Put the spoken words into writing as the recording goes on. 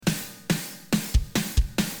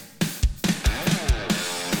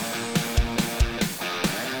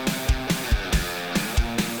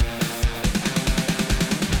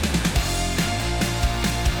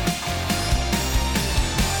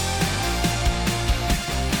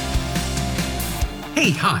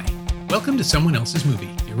Hey, hi. Welcome to Someone Else's Movie,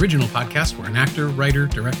 the original podcast where an actor, writer,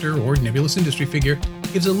 director, or nebulous industry figure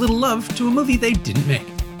gives a little love to a movie they didn't make.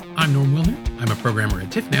 I'm Norm Wilner. I'm a programmer at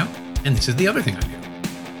TIFF now, and this is the other thing I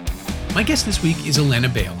do. My guest this week is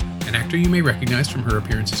Alana Bale, an actor you may recognize from her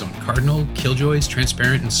appearances on Cardinal, Killjoys,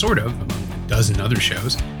 Transparent, and Sort of, among a dozen other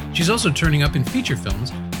shows. She's also turning up in feature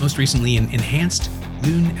films, most recently in Enhanced,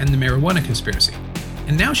 Loon, and The Marijuana Conspiracy.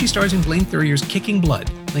 And now she stars in Blaine Thurrier's Kicking Blood,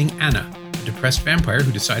 playing Anna, a depressed vampire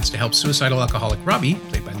who decides to help suicidal alcoholic Robbie,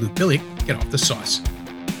 played by Luke Billick, get off the sauce.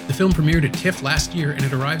 The film premiered at TIFF last year, and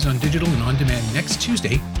it arrives on digital and on demand next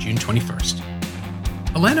Tuesday, June 21st.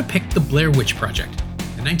 Alana picked The Blair Witch Project,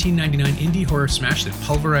 the 1999 indie horror smash that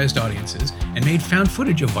pulverized audiences and made found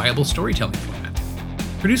footage a viable storytelling format.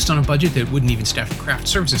 Produced on a budget that wouldn't even staff a craft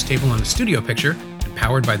services table on a studio picture, and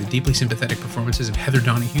powered by the deeply sympathetic performances of Heather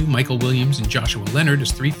Donahue, Michael Williams, and Joshua Leonard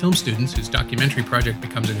as three film students whose documentary project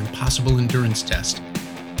becomes an impossible endurance test,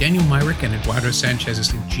 Daniel Myrick and Eduardo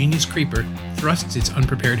Sanchez's ingenious creeper thrusts its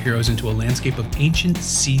unprepared heroes into a landscape of ancient,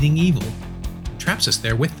 seething evil and traps us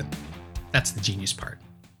there with them. That's the genius part.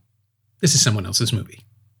 This is Someone Else's Movie.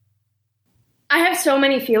 I have so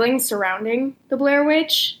many feelings surrounding The Blair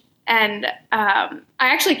Witch, and I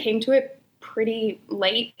actually came to it pretty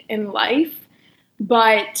late in life,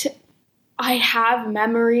 but I have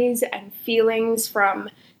memories and feelings from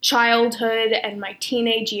childhood and my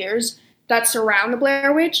teenage years that surround The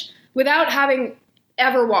Blair Witch without having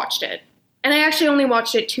ever watched it. And I actually only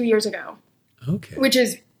watched it 2 years ago, which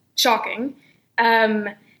is shocking.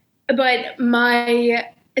 So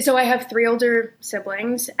I have three older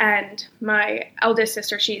siblings, and my eldest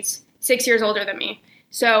sister, she's 6 years older than me.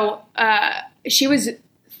 So she was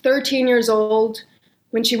 13 years old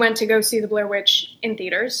when she went to go see The Blair Witch in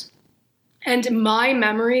theaters. And my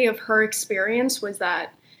memory of her experience was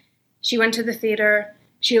that she went to the theater,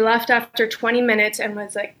 she left after 20 minutes and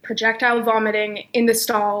was like projectile vomiting in the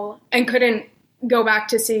stall and couldn't go back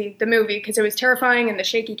to see the movie because it was terrifying and the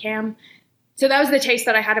shaky cam. So that was the taste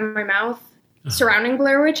that I had in my mouth surrounding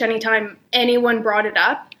Blair Witch anytime anyone brought it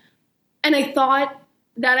up. And I thought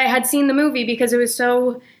that I had seen the movie because it was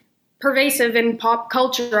so pervasive in pop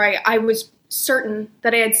culture. I was certain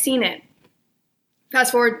that I had seen it.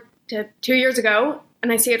 Fast forward to 2 years ago,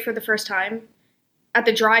 and I see it for the first time at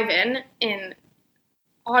the drive-in in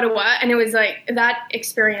Ottawa, and it was like, that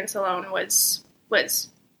experience alone was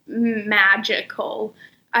magical.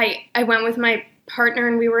 I went with my partner,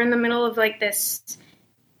 and we were in the middle of like this.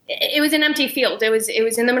 It was an empty field. It was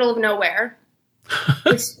in the middle of nowhere.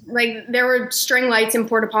 It's like there were string lights and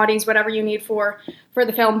porta potties, whatever you need for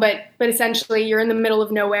the film, but essentially you're in the middle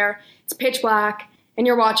of nowhere. It's pitch black, and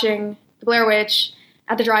you're watching The Blair Witch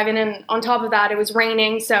at the drive-in, and on top of that, it was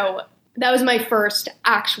raining. So that was my first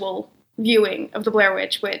actual viewing of The Blair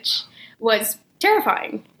Witch, which was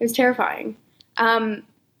terrifying. It was terrifying. And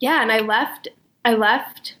I left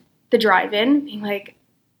the drive-in being like,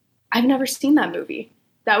 I've never seen that movie.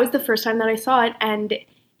 That was the first time that I saw it, and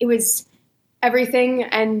it was everything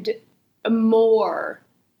and more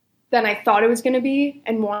than I thought it was going to be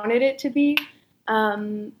and wanted it to be.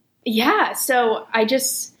 So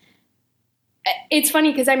it's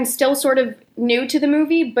funny because I'm still sort of new to the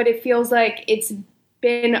movie, but it feels like it's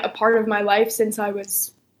been a part of my life since I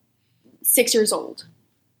was 6 years old.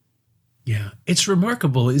 Yeah, it's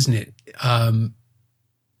remarkable, isn't it? That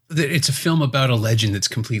it's a film about a legend that's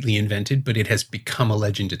completely invented, but it has become a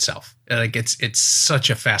legend itself. Like it's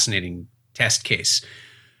such a fascinating test case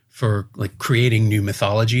for like creating new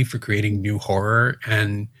mythology, for creating new horror.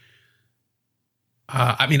 And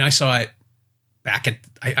I saw it back at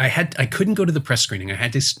I couldn't go to the press screening. I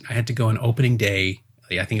had to go on opening day.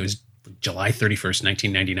 I think it was July 31st,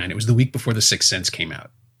 1999. It was the week before The Sixth Sense came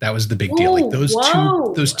out. That was the big deal. Like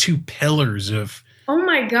those two pillars of oh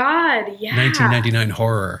my God, yeah, 1999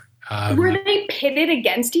 horror. Were they pitted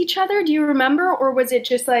against each other? Do you remember, or was it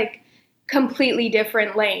just like completely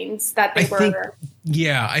different lanes that they were?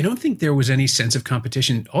 I don't think there was any sense of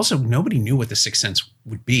competition. Also, nobody knew what The Sixth Sense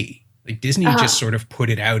would be. Like Disney just sort of put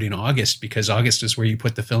it out in August because August is where you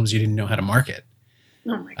put the films you didn't know how to market.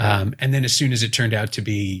 Oh my God. And then as soon as it turned out to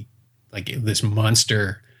be like this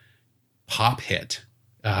monster pop hit,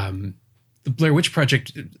 the Blair Witch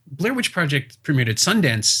Project premiered at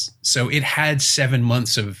Sundance, so it had 7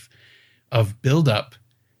 months of buildup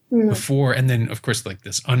before, and then of course like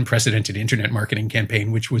this unprecedented internet marketing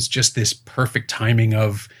campaign, which was just this perfect timing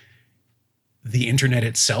of the internet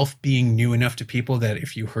itself being new enough to people that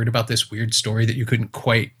if you heard about this weird story that you couldn't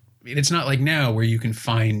quite, it's not like now where you can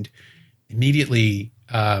find immediately,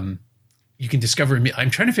 you can discover.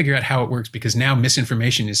 I'm trying to figure out how it works because now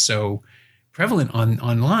misinformation is so prevalent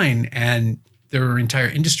online, and there are entire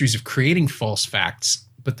industries of creating false facts.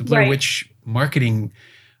 But the Blair Right. Witch marketing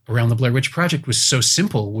around the Blair Witch Project was so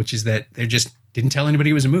simple, which is that they just didn't tell anybody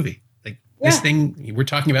it was a movie. Like this Yeah. thing, we're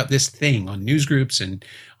talking about this thing on news groups and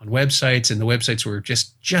on websites, and the websites were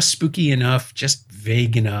just spooky enough, just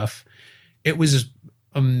vague enough. It was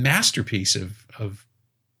a masterpiece of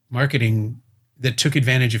marketing that took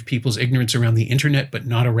advantage of people's ignorance around the internet, but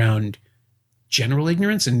not around general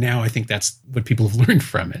ignorance. And now I think that's what people have learned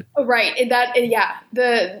from it. Right. Yeah.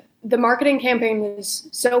 The marketing campaign was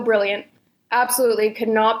so brilliant. Absolutely could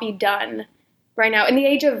not be done right now. In the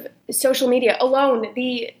age of social media alone,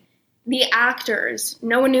 the actors,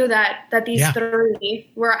 no one knew that these Yeah. 30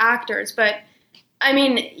 were actors. But I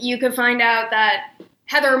mean, you could find out that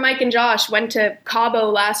Heather, Mike, and Josh went to Cabo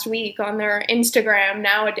last week on their Instagram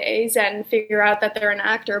nowadays and figure out that they're an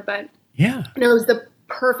actor. But Yeah. it was the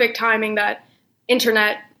perfect timing that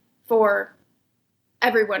internet for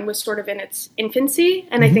everyone was sort of in its infancy.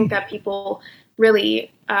 And I think that people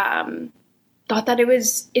really thought that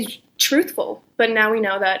is truthful. But now we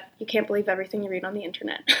know that you can't believe everything you read on the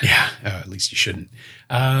internet. Yeah. At least you shouldn't.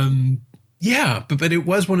 Yeah. But it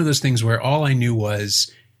was one of those things where all I knew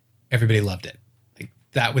was everybody loved it. Like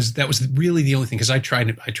that was really the only thing. Cause I tried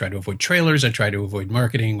to avoid trailers. I tried to avoid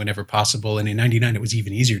marketing whenever possible. And in 99, it was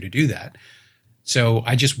even easier to do that. So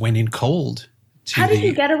I just went in cold. How did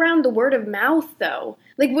you get around the word of mouth though?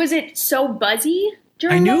 Like, was it so buzzy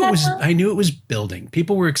during I knew that it was. time? I knew it was building.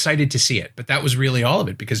 People were excited to see it, but that was really all of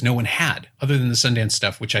it because no one had, other than the Sundance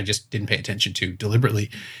stuff, which I just didn't pay attention to deliberately.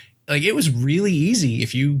 Like it was really easy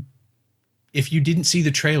if you didn't see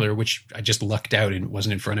the trailer, which I just lucked out and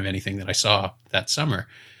wasn't in front of anything that I saw that summer.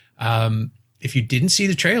 If you didn't see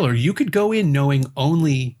the trailer, you could go in knowing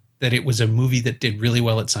only that it was a movie that did really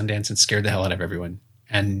well at Sundance and scared the hell out of everyone,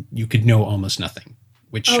 and you could know almost nothing,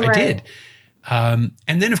 which Oh, I right. did.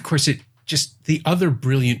 And then, of course, it just the other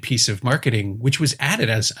brilliant piece of marketing, which was added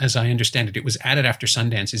as I understand it, it was added after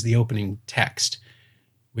Sundance, is the opening text,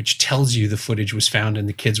 which tells you the footage was found and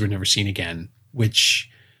the kids were never seen again,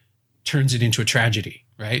 which turns it into a tragedy,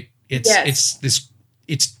 right?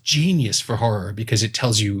 It's genius for horror because it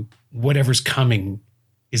tells you whatever's coming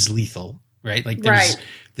is lethal, right? Like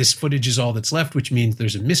this footage is all that's left, which means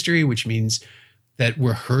there's a mystery, which means that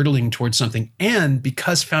we're hurtling towards something. And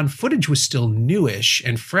because found footage was still newish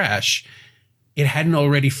and fresh, it hadn't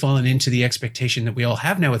already fallen into the expectation that we all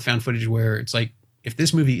have now with found footage, where it's like, if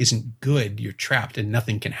this movie isn't good, you're trapped and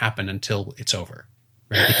nothing can happen until it's over,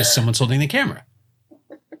 right? Because someone's holding the camera.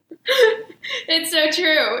 It's so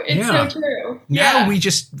true. It's Yeah. so true. Now we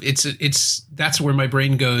just, that's where my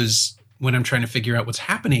brain goes when I'm trying to figure out what's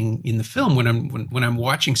happening in the film, when I'm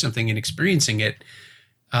watching something and experiencing it.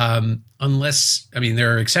 Unless, I mean,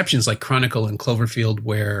 there are exceptions like Chronicle and Cloverfield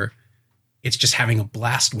where it's just having a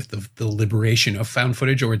blast with the liberation of found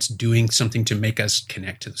footage, or it's doing something to make us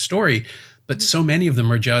connect to the story. But so many of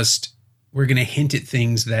them are just, we're going to hint at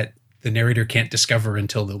things that the narrator can't discover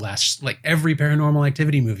until the last, like every Paranormal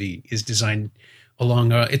Activity movie is designed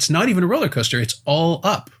along it's not even a roller coaster. It's all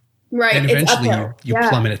up. Right. And It's eventually uphill. you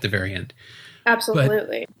plummet at the very end.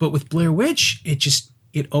 Absolutely. But with Blair Witch,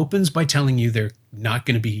 it opens by telling you they're not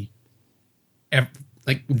going to be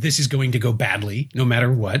like, this is going to go badly no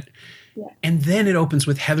matter what. Yeah. And then it opens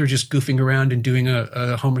with Heather just goofing around and doing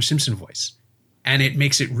a Homer Simpson voice. And it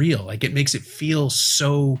makes it real. Like it makes it feel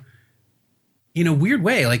so, in a weird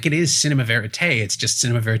way, like it is cinema verite. It's just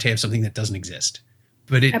cinema verite of something that doesn't exist.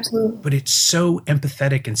 But it's so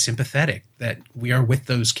empathetic and sympathetic that we are with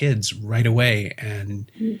those kids right away.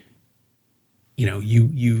 And, you know,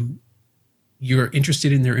 you're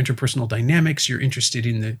interested in their interpersonal dynamics. You're interested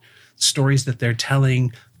in the stories that they're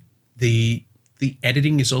telling. The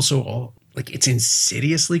editing is also all, like, it's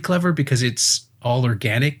insidiously clever because it's all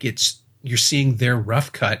organic. You're seeing their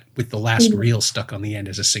rough cut with the last reel stuck on the end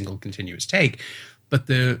as a single continuous take. But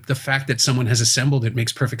the fact that someone has assembled it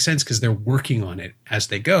makes perfect sense because they're working on it as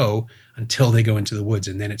they go until they go into the woods.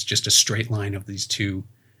 And then it's just a straight line of these two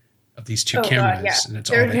cameras. God, yeah. And it's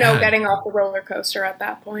There's all they no had. getting off the roller coaster at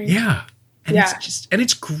that point. Yeah. And Yeah.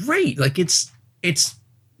 it's great. Like it's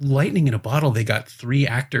lightning in a bottle. They got 3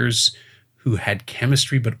 actors who had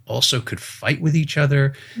chemistry, but also could fight with each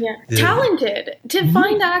other. Yeah. Talented to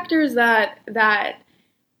find actors that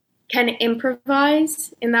can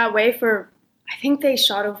improvise in that way for, I think they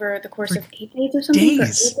shot over the course of 8 days or something.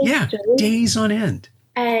 Days. Yeah. Days on end.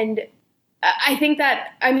 And I think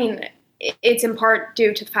that, I mean, it's in part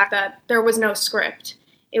due to the fact that there was no script.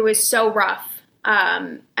 It was so rough.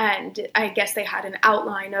 And I guess they had an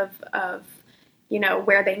outline of, you know,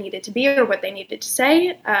 where they needed to be or what they needed to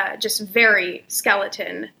say, just very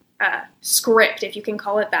skeleton script, if you can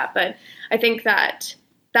call it that. But I think that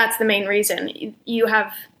that's the main reason. You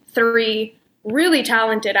have 3 really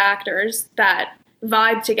talented actors that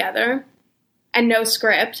vibe together and no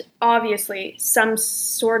script. Obviously, some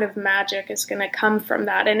sort of magic is going to come from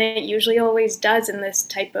that, and it usually always does in this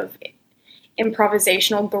type of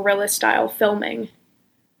improvisational guerrilla style filming.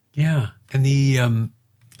 Yeah, and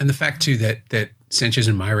the fact too that Sanchez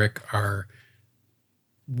and Myrick are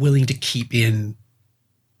willing to keep in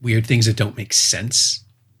weird things that don't make sense.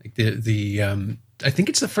 Like I think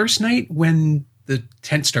it's the first night when the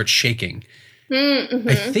tent starts shaking. Mm-hmm.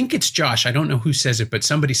 I think it's Josh. I don't know who says it, but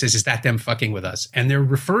somebody says, "Is that them fucking with us?" And they're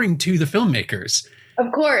referring to the filmmakers.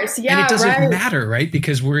 Of course, yeah. And it doesn't matter, right?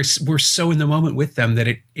 Because we're so in the moment with them that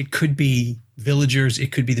it could be villagers,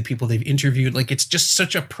 it could be the people they've interviewed. Like, it's just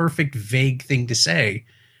such a perfect, vague thing to say.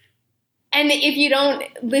 And if you don't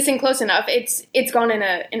listen close enough, it's gone in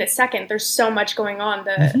a second. There's so much going on.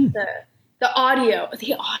 The audio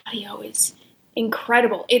is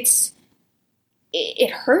incredible.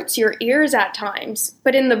 It hurts your ears at times,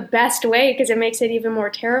 but in the best way, because it makes it even more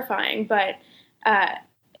terrifying. But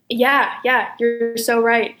yeah, you're so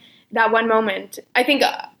right. That one moment, I think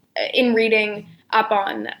in reading up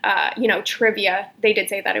on trivia, they did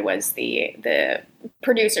say that it was the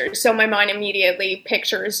producers. So my mind immediately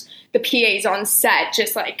pictures the PAs on set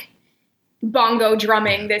just like bongo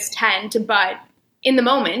drumming this tent. But in the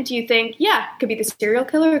moment, you think, yeah, it could be the serial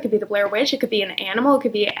killer, it could be the Blair Witch, it could be an animal, it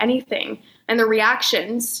could be anything. And the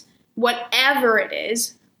reactions, whatever it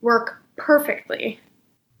is, work perfectly.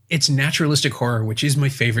 It's naturalistic horror, which is my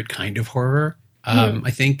favorite kind of horror.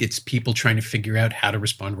 I think it's people trying to figure out how to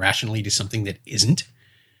respond rationally to something that isn't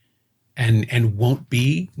and won't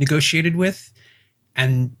be negotiated with.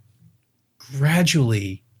 And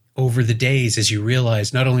gradually over the days, as you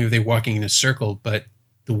realize, not only are they walking in a circle, but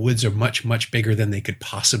the woods are much, much bigger than they could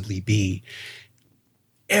possibly be.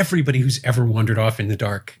 Everybody who's ever wandered off in the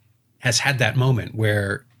dark has had that moment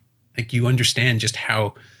where, like, you understand just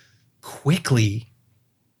how quickly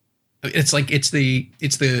it's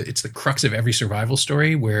the crux of every survival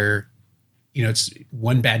story where, it's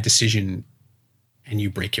one bad decision and you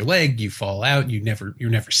break your leg, you fall out, you're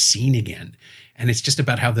never seen again. And it's just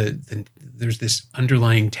about how there's this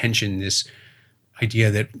underlying tension, this idea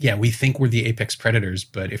that, yeah, we think we're the apex predators,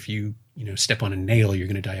 but if you step on a nail, you're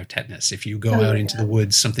going to die of tetanus. If you go out into the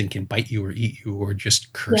woods, something can bite you or eat you or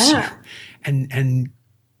just curse you. And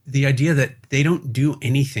the idea that they don't do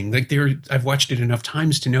anything, like I've watched it enough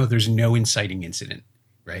times to know there's no inciting incident,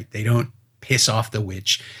 right? They don't piss off the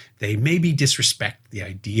witch. They maybe disrespect the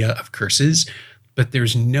idea of curses, but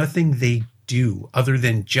there's nothing they do other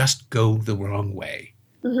than just go the wrong way.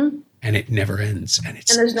 Mm-hmm. And it never ends. And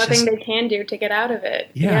there's nothing they can do to get out of it.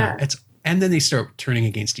 Yeah. And then they start turning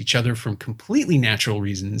against each other from completely natural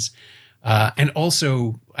reasons. And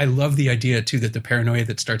also, I love the idea, too, that the paranoia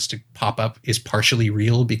that starts to pop up is partially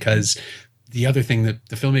real, because the other thing that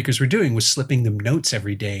the filmmakers were doing was slipping them notes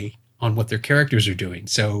every day on what their characters are doing.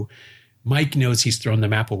 So Mike knows he's thrown the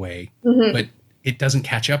map away, but it doesn't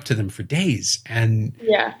catch up to them for days. And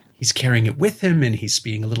he's carrying it with him, and he's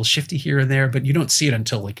being a little shifty here and there, but you don't see it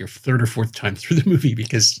until like your 3rd or 4th time through the movie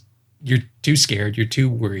because you're too scared, you're too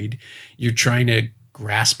worried, you're trying to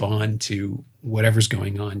grasp on to whatever's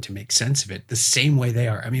going on to make sense of it the same way they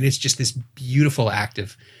are. I mean, it's just this beautiful act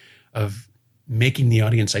of making the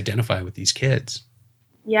audience identify with these kids.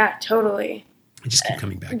 Yeah, totally. I just keep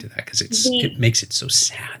coming back to that because it makes it so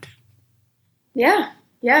sad. Yeah.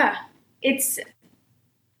 It's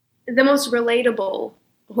the most relatable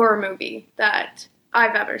horror movie that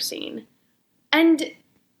I've ever seen. And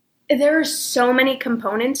there are so many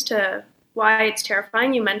components to why it's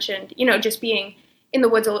terrifying. You mentioned, just being in the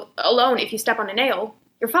woods alone. If you step on a nail,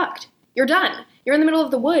 you're fucked. You're done. You're in the middle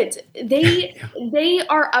of the woods. They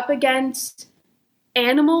are up against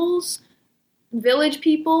animals, village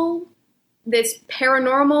people, this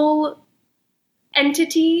paranormal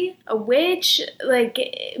entity, a witch. Like,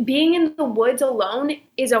 being in the woods alone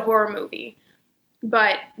is a horror movie.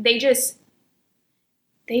 But they just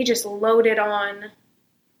loaded on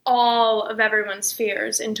all of everyone's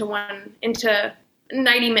fears into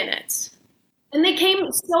 90 minutes. And they came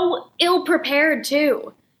so ill-prepared,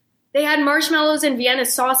 too. They had marshmallows and Vienna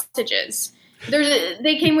sausages.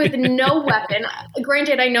 They came with no weapon.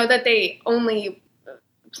 Granted, I know that they only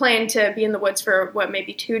planned to be in the woods for,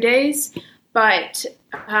 maybe 2 days. But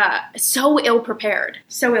so ill-prepared.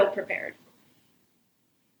 So ill-prepared.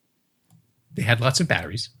 They had lots of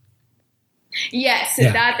batteries. Yes,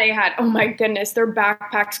 that they had. Oh, my goodness. Their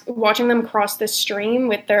backpacks, watching them cross the stream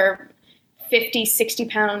with their 50,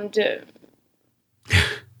 60-pound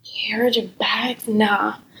carriage of bags.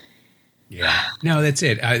 Nah. Yeah, no, that's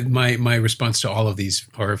it. My response to all of these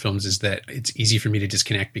horror films is that it's easy for me to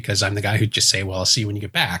disconnect because I'm the guy who just say, well, I'll see you when you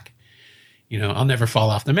get back. You know, I'll never fall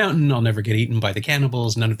off the mountain. I'll never get eaten by the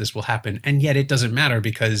cannibals. None of this will happen. And yet it doesn't matter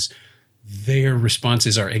because their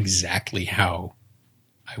responses are exactly how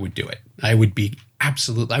I would do it. I would be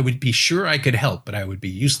sure I could help, but I would be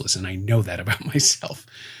useless. And I know that about myself.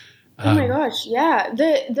 Oh my gosh. Yeah.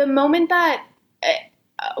 The moment that,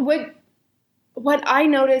 what I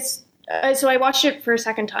noticed, so I watched it for a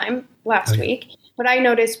second time last week. What I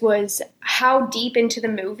noticed was how deep into the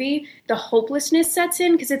movie the hopelessness sets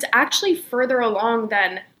in, because it's actually further along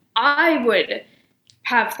than I would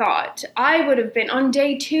have thought. I would have been on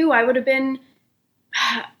day 2. I would have been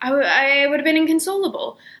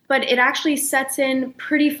inconsolable, but it actually sets in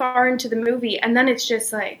pretty far into the movie, and then it's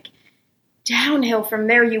just like downhill from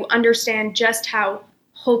there. You understand just how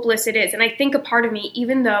hopeless it is, and I think a part of me,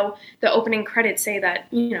 even though the opening credits say that,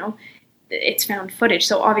 you know, it's found footage,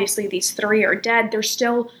 so obviously these 3 are dead, there's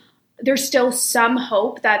still some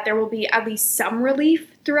hope that there will be at least some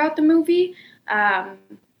relief throughout the movie,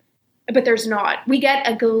 but there's not. We get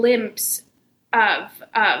a glimpse of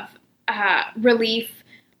relief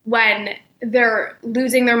when they're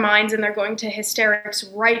losing their minds and they're going to hysterics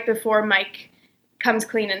right before Mike comes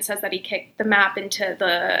clean and says that he kicked the map into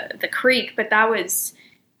the creek, but that was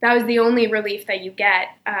the only relief that you get.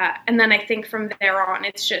 And then I think from there on,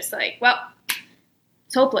 it's just like, well,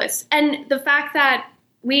 it's hopeless. And the fact that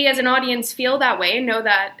we as an audience feel that way and know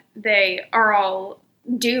that they are all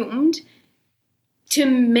doomed, to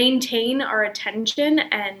maintain our attention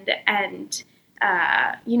and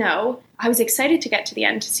you know, I was excited to get to the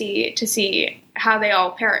end to see how they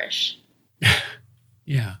all perish.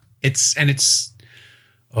 Yeah. It's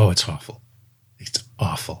awful. It's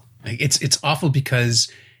awful. It's awful because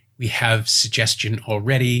we have suggestion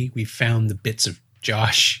already. We found the bits of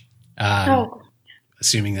Josh,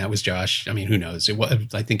 assuming that was Josh. I mean, who knows? I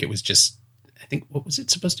think what was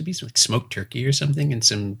it supposed to be? Like smoked turkey or something,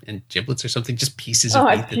 and giblets or something, just pieces of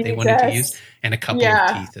meat that they wanted to use, and a couple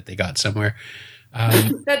of teeth that they got somewhere.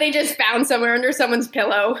 That they just found somewhere under someone's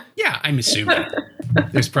pillow. Yeah, I'm assuming.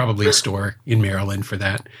 There's probably a store in Maryland for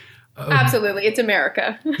that. Absolutely. It's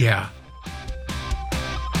America. Yeah.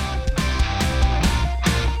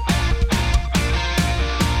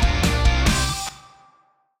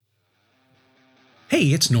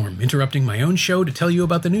 Hey, it's Norm, interrupting my own show to tell you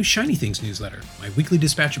about the new Shiny Things newsletter, my weekly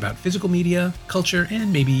dispatch about physical media, culture,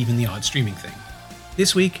 and maybe even the odd streaming thing.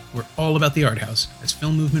 This week, we're all about the art house, as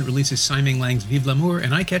Film Movement releases Simon Lang's Vive l'Amour,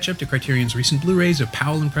 and I catch up to Criterion's recent Blu-rays of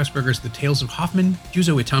Powell and Pressburger's The Tales of Hoffman,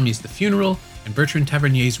 Juzo Itami's The Funeral, and Bertrand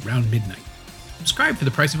Tavernier's Round Midnight. Subscribe for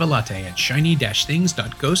the price of a latte at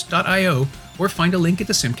shiny-things.ghost.io, or find a link at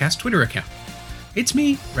the Simcast Twitter account. It's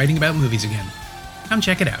me, writing about movies again. Come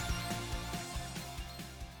check it out.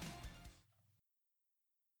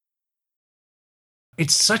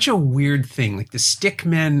 It's such a weird thing. Like, the stick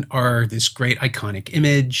men are this great iconic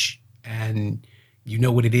image, and you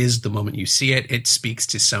know what it is the moment you see it. It speaks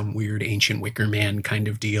to some weird ancient Wicker Man kind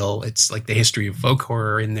of deal. It's like the history of folk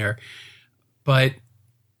horror in there, but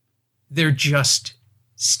they're just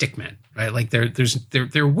stick men, right? Like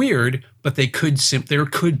they're weird, but there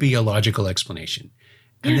could be a logical explanation.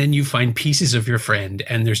 And then you find pieces of your friend,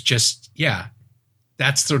 and there's just, yeah.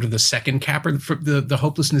 That's sort of the second capper for the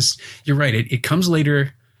hopelessness. You're right. It comes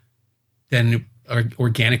later than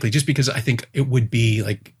organically, just because I think it would be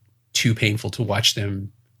like too painful to watch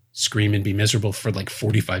them scream and be miserable for like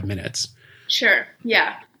 45 minutes. Sure.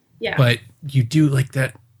 Yeah. Yeah. But you do like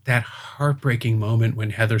that heartbreaking moment when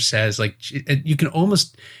Heather says, like, you can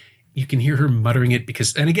hear her muttering it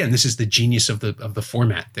because, and again, this is the genius of the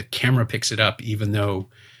format. The camera picks it up, even though,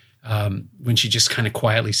 when she just kind of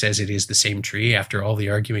quietly says it is the same tree after all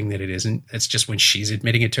the arguing that it isn't. It's just when she's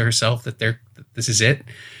admitting it to herself that this is it.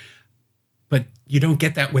 But you don't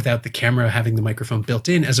get that without the camera having the microphone built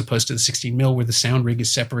in, as opposed to the 16 mil where the sound rig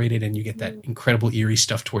is separated and you get that incredible eerie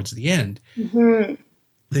stuff towards the end. Mm-hmm.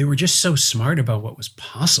 They were just so smart about what was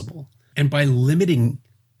possible. And by limiting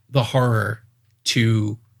the horror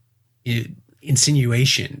to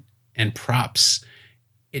insinuation and props,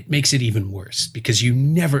 it makes it even worse, because you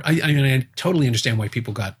never, I mean, I totally understand why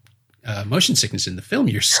people got motion sickness in the film.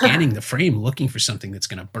 You're scanning the frame looking for something that's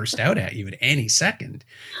going to burst out at you at any second,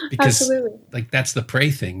 because Absolutely. Like, that's the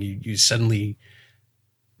prey thing. You suddenly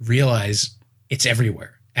realize it's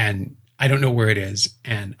everywhere and I don't know where it is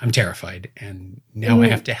and I'm terrified. And now I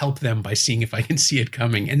have to help them by seeing if I can see it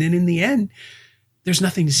coming. And then in the end, there's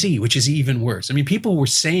nothing to see, which is even worse. I mean, people were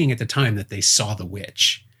saying at the time that they saw the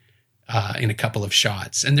witch. in a couple of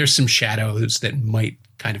shots. And there's some shadows that might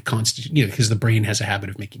kind of constitute, because the brain has a habit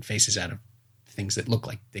of making faces out of things that look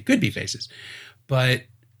like they could be faces. But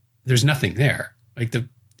there's nothing there. Like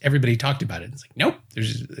everybody talked about it. It's like, nope,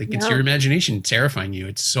 it's your imagination terrifying you.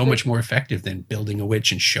 It's so much more effective than building a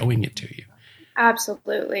witch and showing it to you.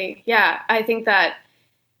 Absolutely. Yeah. I think that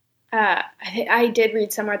I did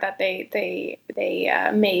read somewhere that they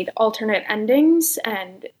made alternate endings,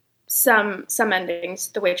 and some endings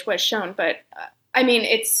the witch was shown, but I mean,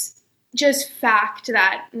 it's just fact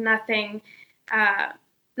that nothing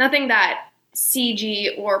that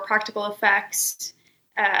CG or practical effects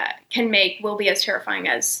can make will be as terrifying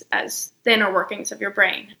as the inner workings of your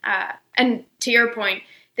brain. And to your point,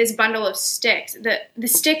 this bundle of sticks, the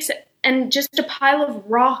sticks and just a pile of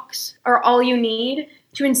rocks are all you need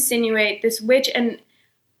to insinuate this witch. And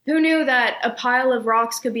who knew that a pile of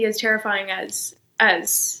rocks could be as terrifying as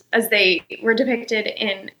they were depicted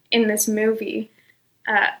in this movie.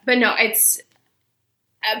 But no, it's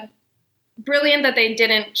brilliant that they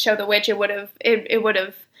didn't show the witch. It would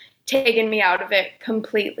have taken me out of it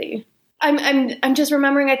completely. I'm just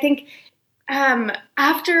remembering, I think,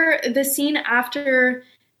 after the scene, after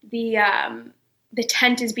the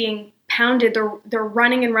tent is being pounded, they're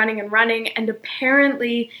running and running and running, and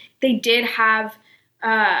apparently they did have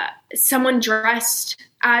someone dressed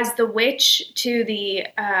as the witch to the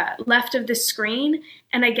left of the screen,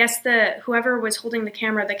 and I guess whoever was holding the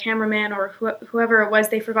camera, the cameraman or whoever it was,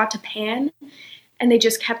 they forgot to pan, and they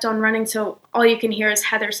just kept on running. So all you can hear is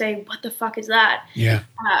Heather say, "What the fuck is that?" Yeah.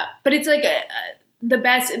 But it's like the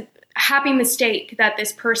best happy mistake that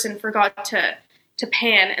this person forgot to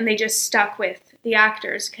pan, and they just stuck with the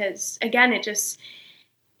actors, because again,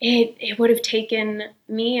 it would have taken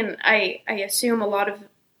me, and I assume a lot of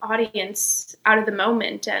audience, out of the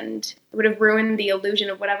moment, and it would have ruined the illusion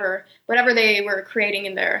of whatever they were creating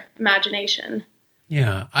in their imagination.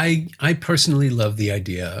 Yeah, I personally love the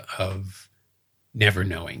idea of never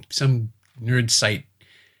knowing. Some nerd site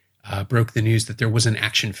broke the news that there was an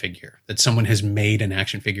action figure, that someone has made an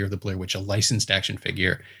action figure of the Blair Witch, a licensed action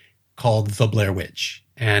figure called the Blair Witch.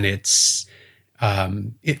 And it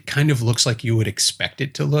kind of looks like you would expect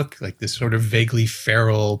it to look, like this sort of vaguely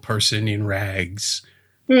feral person in rags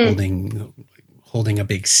holding a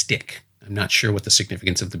big stick. I'm not sure what the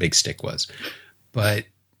significance of the big stick was, but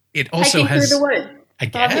it also has through the wood. I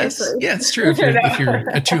guess. Obviously. Yeah, it's true. If you're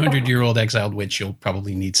a 200-year-old exiled witch, you'll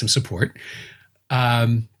probably need some support.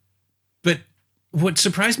 But what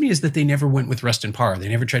surprised me is that they never went with Rustin Parr. They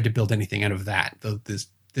never tried to build anything out of that.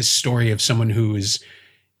 This story of someone who is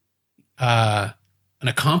an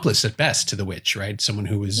accomplice at best to the witch, right? Someone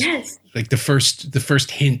who was like the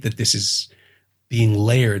first hint that this is being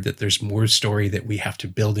layered, that there's more story that we have to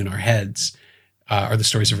build in our heads, are the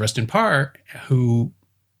stories of Rustin Parr, who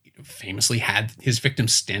famously had his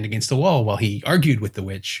victims stand against the wall while he argued with the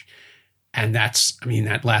witch. And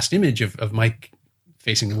that last image of Mike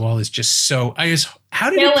facing the wall is just so, how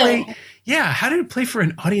did it play? Yeah. How did it play for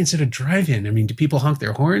an audience at a drive-in? I mean, do people honk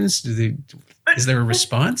their horns? Is there a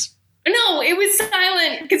response? No, it was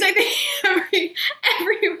silent, because I think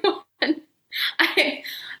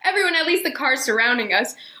everyone, at least the cars surrounding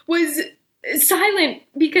us, was silent,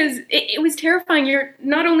 because it was terrifying. You're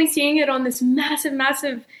not only seeing it on this massive,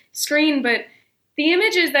 massive screen, but the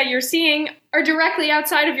images that you're seeing are directly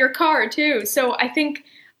outside of your car too. So I think,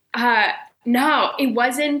 no, it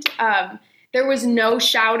wasn't, there was no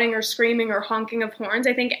shouting or screaming or honking of horns.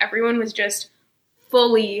 I think everyone was just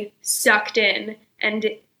fully sucked in and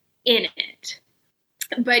in it.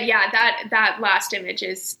 But yeah, that last image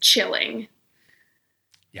is chilling.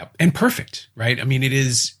 Yep. And perfect, right? I mean,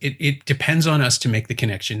 it depends on us to make the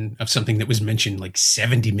connection of something that was mentioned like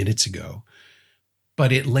 70 minutes ago,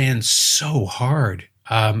 but it lands so hard.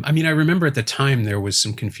 I mean, I remember at the time there was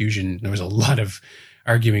some confusion. There was a lot of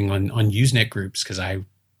arguing on Usenet groups, because I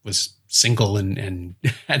was single and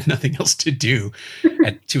had nothing else to do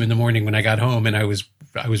at 2 a.m. when I got home, and I was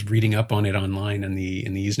reading up on it online in the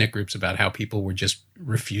Usenet groups about how people were just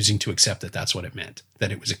refusing to accept that that's what it meant,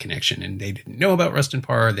 that it was a connection, and they didn't know about Rustin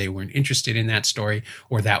Parr. They weren't interested in that story,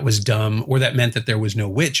 or that was dumb, or that meant that there was no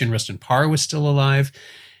witch and Rustin Parr was still alive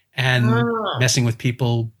and messing with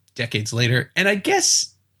people decades later. And I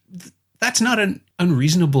guess that's not an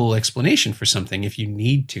unreasonable explanation for something if you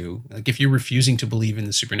need to, like if you're refusing to believe in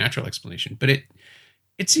the supernatural explanation. But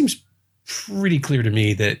it seems pretty clear to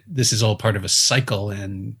me that this is all part of a cycle.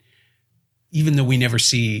 And even though we never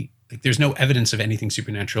see, like, there's no evidence of anything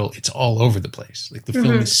supernatural, it's all over the place. Like the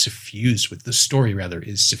film is suffused with, the story rather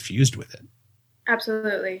is suffused with it.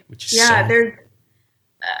 Absolutely. Which is there's,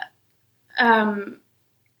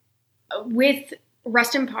 with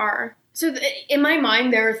Rustin Parr, So in my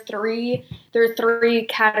mind, there are three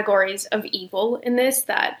categories of evil in this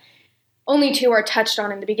that only two are touched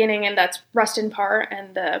on in the beginning, and that's Rustin Parr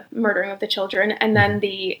and the murdering of the children, and then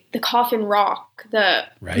the Coffin Rock, the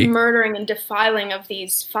murdering and defiling of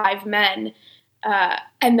these 5 men,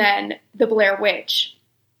 and then the Blair Witch.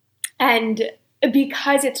 And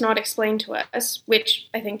because it's not explained to us, which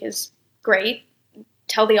I think is great,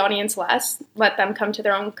 tell the audience less, let them come to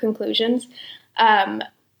their own conclusions.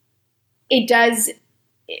 It does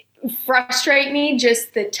frustrate me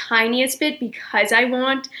just the tiniest bit, because I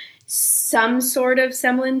want some sort of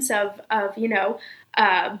semblance of bow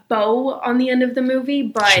on the end of the movie.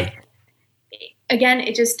 But sure. Again,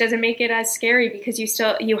 it just doesn't make it as scary, because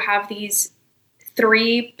you have these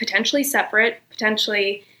 3 potentially separate,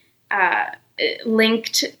 potentially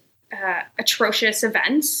linked atrocious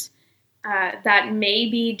events that may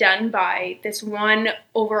be done by this one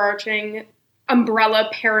overarching umbrella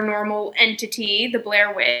paranormal entity, the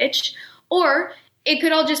Blair Witch, or it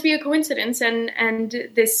could all just be a coincidence, and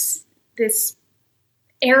this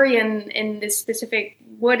area in this specific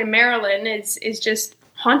wood in Maryland is just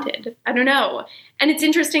haunted. I don't know. And it's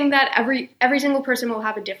interesting that every single person will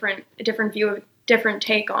have a different view, of different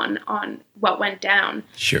take on what went down.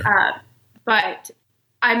 Sure. But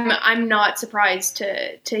I'm not surprised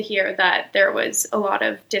to hear that there was a lot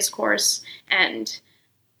of discourse and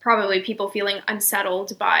probably people feeling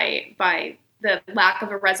unsettled by the lack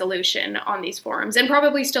of a resolution on these forums, and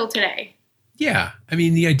probably still today. Yeah. I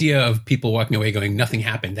mean, the idea of people walking away going, nothing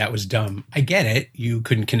happened, that was dumb. I get it. You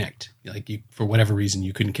couldn't connect. For whatever reason,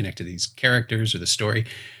 you couldn't connect to these characters or the story.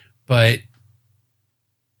 But,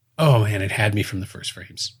 oh man, it had me from the first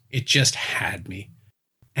frames. It just had me.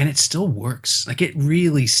 And it still works. It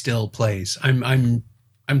really still plays. I'm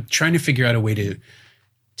trying to figure out a way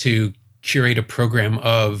to curate a program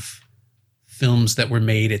of films that were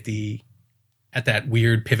made at that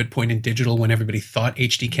weird pivot point in digital when everybody thought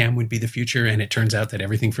HD cam would be the future, and it turns out that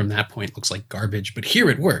everything from that point looks like garbage. But here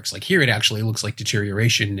it works. Here it actually looks like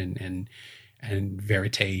deterioration and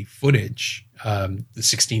verite footage. The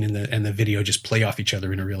 16 and the video just play off each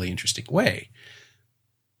other in a really interesting way.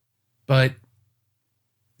 But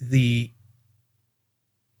the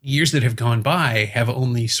years that have gone by have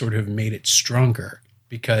only sort of made it stronger,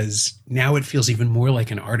 because now it feels even more like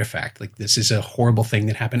an artifact. This is a horrible thing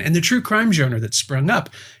that happened. And the true crime genre that sprung up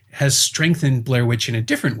has strengthened Blair Witch in a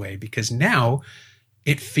different way, because now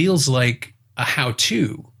it feels like a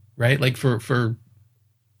how-to, right? For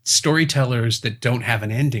storytellers that don't have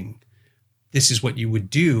an ending, this is what you would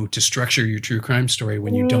do to structure your true crime story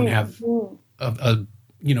when you don't have when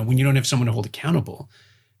you don't have someone to hold accountable.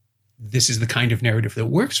 This is the kind of narrative that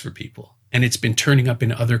works for people. And it's been turning up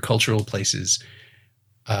in other cultural places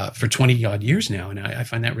for 20 odd years now. And I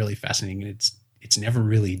find that really fascinating. And it's never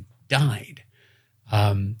really died.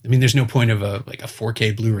 There's no point of a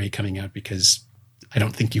 4K Blu-ray coming out, because I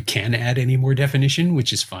don't think you can add any more definition,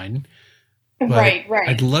 which is fine. But right.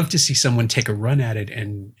 I'd love to see someone take a run at it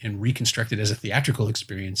and reconstruct it as a theatrical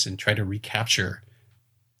experience and try to recapture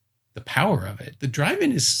the power of it. The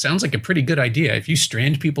drive-in sounds like a pretty good idea. If you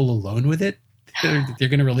strand people alone with it, they're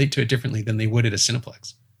going to relate to it differently than they would at a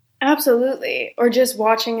Cineplex. Absolutely. Or just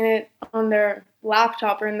watching it on their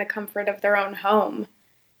laptop or in the comfort of their own home.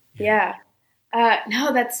 Yeah.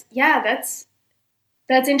 That's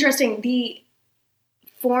interesting. The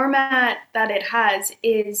format that it has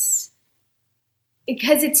is,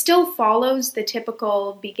 because it still follows the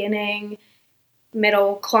typical beginning,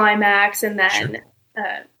 middle, climax, and then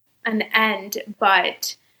an end,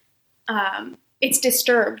 but it's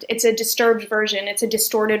disturbed. It's a disturbed version. It's a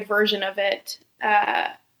distorted version of it.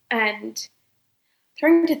 And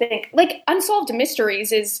trying to think, Unsolved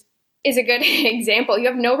Mysteries is a good example. You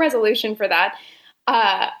have no resolution for that.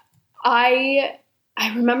 I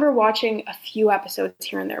remember watching a few episodes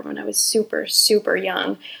here and there when I was super, super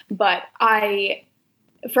young, but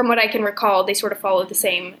from what I can recall, they sort of followed the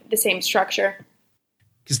same structure.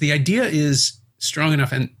 Because the idea is strong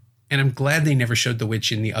enough, and I'm glad they never showed the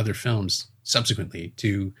witch in the other films subsequently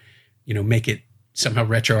to, make it somehow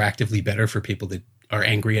retroactively better for people that are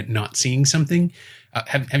angry at not seeing something.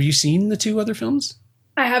 Have you seen the 2 other films?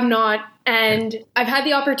 I have not, and I've had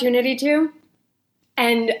the opportunity to,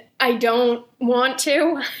 and I don't want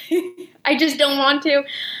to. I just don't want to.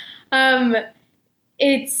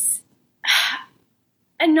 It's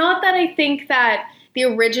and not that I think that the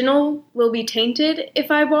original will be tainted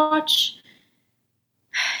if I watch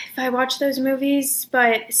those movies,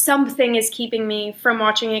 but something is keeping me from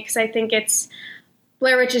watching it, because I think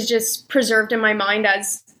Blair Witch is just preserved in my mind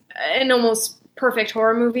as an almost perfect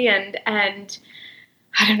horror movie, and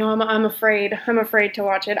I don't know. I'm afraid. I'm afraid to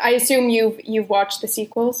watch it. I assume you've watched the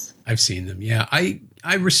sequels. I've seen them. Yeah, I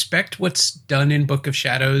respect what's done in Book of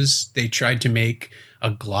Shadows. They tried to make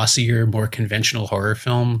a glossier, more conventional horror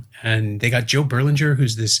film, and they got Joe Berlinger,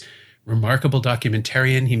 who's this remarkable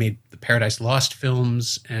documentarian. He made the Paradise Lost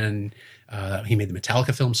films, and he made the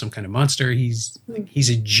Metallica film, Some Kind of Monster. He's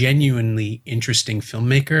a genuinely interesting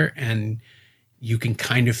filmmaker, and you can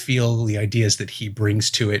kind of feel the ideas that he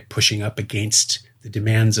brings to it, pushing up against the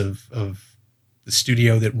demands of the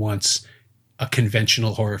studio that wants a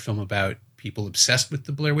conventional horror film about people obsessed with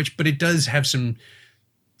the Blair Witch. But it does have some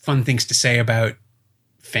fun things to say about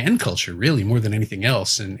fan culture, really, more than anything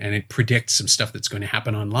else. And it predicts some stuff that's going to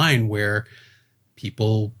happen online where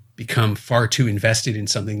people become far too invested in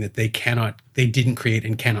something that they didn't create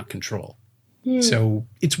and cannot control. So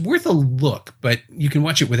it's worth a look, but you can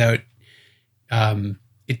watch it without,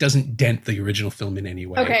 it doesn't dent the original film in any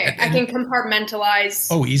way. Okay, I can compartmentalize.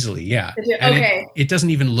 Oh, easily, yeah. Okay. It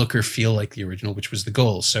doesn't even look or feel like the original, which was the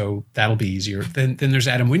goal. So that'll be easier. Then there's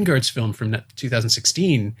Adam Wingard's film from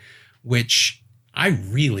 2016, which I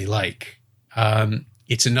really like.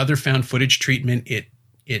 It's another found footage treatment. It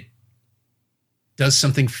does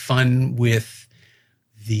something fun with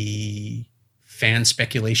the fan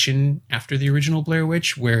speculation after the original Blair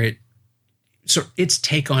Witch, where its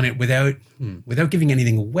take on it, without giving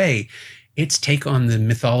anything away, its take on the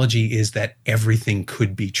mythology is that everything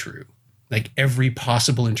could be true. Like every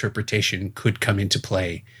possible interpretation could come into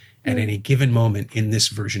play at any given moment in this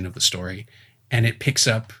version of the story. And it picks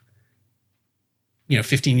up,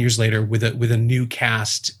 15 years later with a new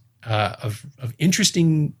cast of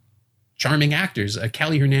interesting, charming actors.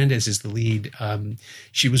 Callie Hernandez is the lead.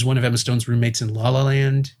 She was one of Emma Stone's roommates in La La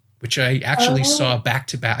Land, which I actually saw back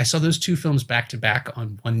to back. I saw those two films back to back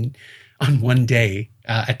on one day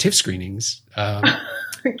at TIFF screenings.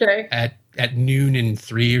 Okay. At noon and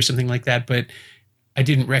 3 or something like that. But I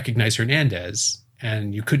didn't recognize Hernandez,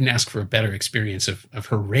 and you couldn't ask for a better experience of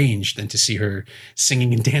her range than to see her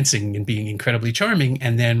singing and dancing and being incredibly charming,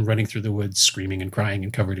 and then running through the woods screaming and crying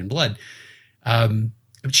and covered in blood.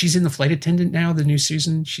 She's in The Flight Attendant now, the new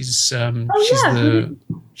season. She's one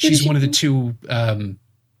of the two.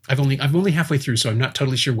 I've only halfway through, so I'm not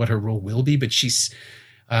totally sure what her role will be, but she's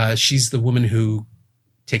the woman who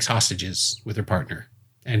takes hostages with her partner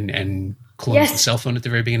and clones the cell phone at the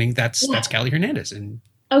very beginning. That's Callie Hernandez. And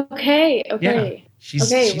okay. Yeah,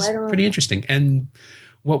 she's pretty interesting. And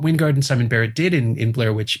what Wingard and Simon Barrett did in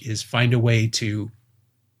Blair Witch is find a way to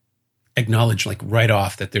acknowledge, like, right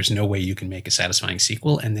off, that there's no way you can make a satisfying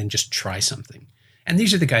sequel, and then just try something. And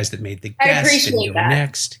these are the guys that made The Guest and You're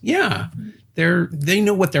Next. Yeah. They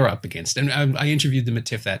know what they're up against. And I interviewed them at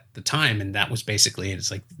TIFF at the time, and that was basically it.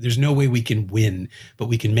 It's like, there's no way we can win, but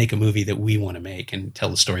we can make a movie that we want to make and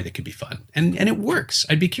tell a story that could be fun. And it works.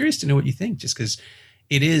 I'd be curious to know what you think, just because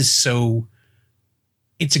it's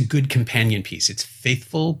a good companion piece. It's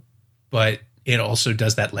faithful, but it also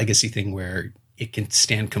does that legacy thing where it can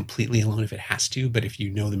stand completely alone if it has to, but if you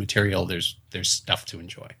know the material, there's stuff to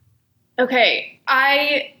enjoy. Okay,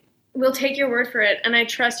 I will take your word for it, and I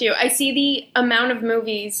trust you. I see the amount of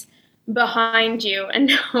movies behind you,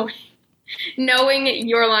 and knowing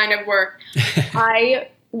your line of work, I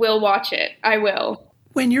will watch it. I will.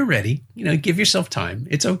 When you're ready, give yourself time.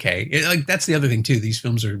 It's okay. That's the other thing too. These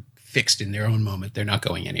films are fixed in their own moment. They're not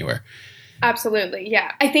going anywhere. Absolutely,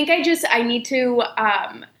 yeah. I think I need to.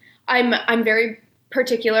 I'm very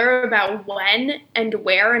particular about when and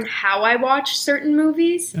where and how I watch certain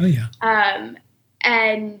movies. Oh yeah.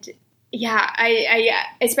 And yeah, I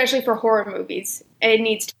especially for horror movies, it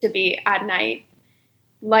needs to be at night,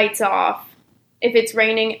 lights off. If it's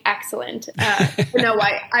raining, excellent. No,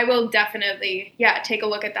 I will definitely, take a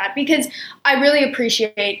look at that, because I really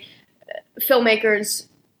appreciate filmmakers.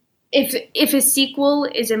 If a sequel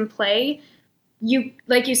is in play,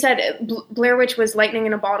 like you said, Blair Witch was lightning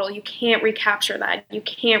in a bottle. You can't recapture that. You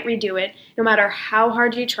can't redo it. No matter how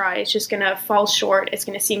hard you try, it's just going to fall short. It's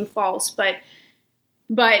going to seem false. But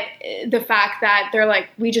the fact that they're like,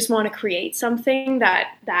 we just want to create something that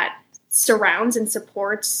surrounds and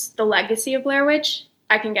supports the legacy of Blair Witch,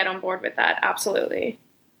 I can get on board with that. Absolutely.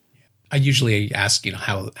 I usually ask,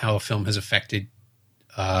 how a film has affected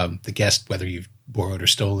the guest, whether you've borrowed or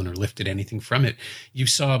stolen or lifted anything from it. You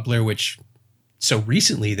saw Blair Witch so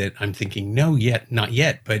recently that I'm thinking, not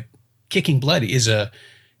yet, but Kicking Blood is a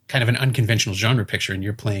kind of an unconventional genre picture, and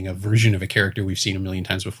you're playing a version of a character we've seen a million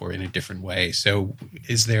times before in a different way. So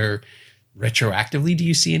is there, retroactively, do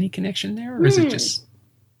you see any connection there, or is it just...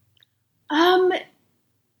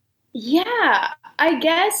 Yeah, I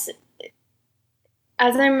guess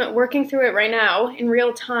as I'm working through it right now in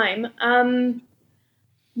real time,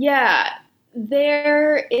 Yeah,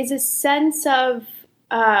 there is a sense of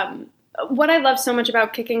what I love so much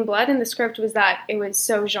about Kicking Blood in the script was that it was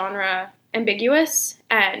so genre ambiguous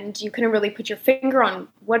and you couldn't really put your finger on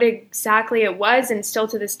what exactly it was. And still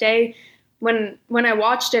to this day, when I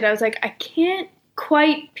watched it, I was like, I can't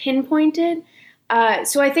quite pinpoint it.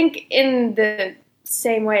 So I think in the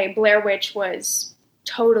same way, Blair Witch was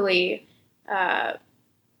totally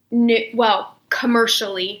new, well,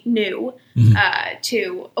 commercially new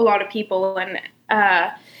to a lot of people. And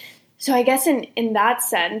so I guess in that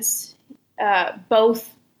sense, both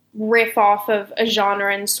riff off of a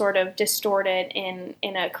genre and sort of distort it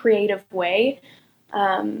in a creative way.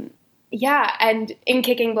 Yeah, and in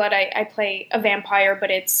Kicking Blood, I play a vampire, but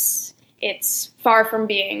it's far from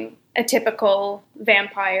being a typical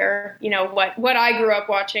vampire, you know, what I grew up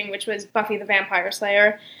watching, which was Buffy the Vampire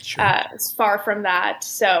Slayer. Sure. It's far from that.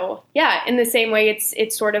 So yeah, in the same way,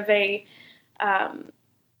 it's sort of a, I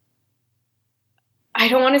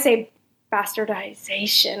don't want to say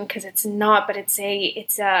bastardization because it's not, but it's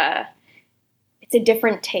a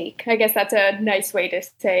different take. I guess that's a nice way to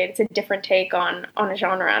say it. It's a different take on a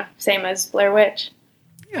genre, same as Blair Witch.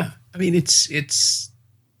 Yeah. I mean, it's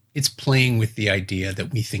playing with the idea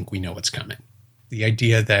that we think we know what's coming. The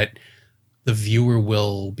idea that the viewer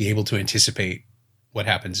will be able to anticipate what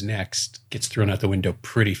happens next gets thrown out the window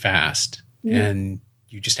pretty fast. Mm-hmm. And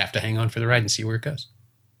you just have to hang on for the ride and see where it goes.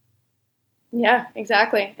 Yeah,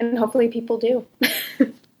 exactly. And hopefully people do.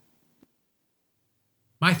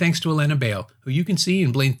 My thanks to Alana Bale, who you can see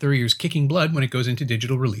in Blaine Thurier's Kicking Blood when it goes into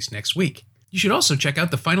digital release next week. You should also check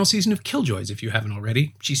out the final season of Killjoys if you haven't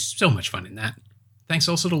already. She's so much fun in that. Thanks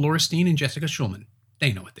also to Laura Steen and Jessica Schulman.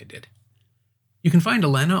 They know what they did. You can find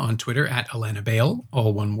Alana on Twitter at Alana Bale,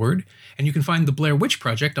 all one word, and you can find The Blair Witch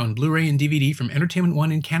Project on Blu-ray and DVD from Entertainment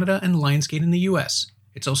One in Canada and Lionsgate in the US.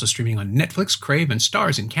 It's also streaming on Netflix, Crave, and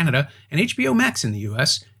Starz in Canada, and HBO Max in the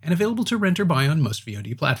US, and available to rent or buy on most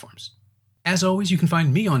VOD platforms. As always, you can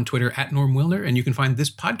find me on Twitter at Norm Wilner, and you can find this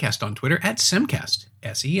podcast on Twitter at Semcast,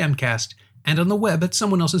 S-E-M-Cast, and on the web at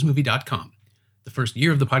someoneelsesmovie.com. The first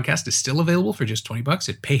year of the podcast is still available for just $20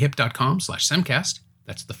 at payhip.com/Semcast.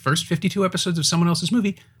 That's the first 52 episodes of Someone Else's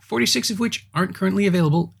Movie, 46 of which aren't currently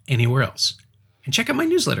available anywhere else. And check out my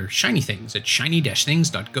newsletter, Shiny Things, at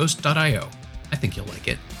shiny-things.ghost.io. I think you'll like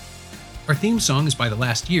it. Our theme song is by The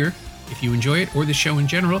Last Year. If you enjoy it or the show in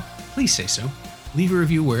general, please say so. Leave a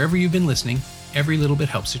review wherever you've been listening. Every little bit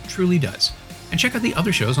helps, it truly does. And check out the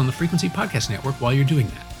other shows on the Frequency Podcast Network while you're doing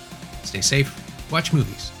that. Stay safe, watch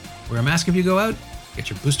movies, wear a mask if you go out, get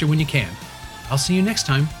your booster when you can. I'll see you next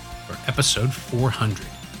time for episode 400.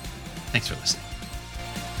 Thanks for listening.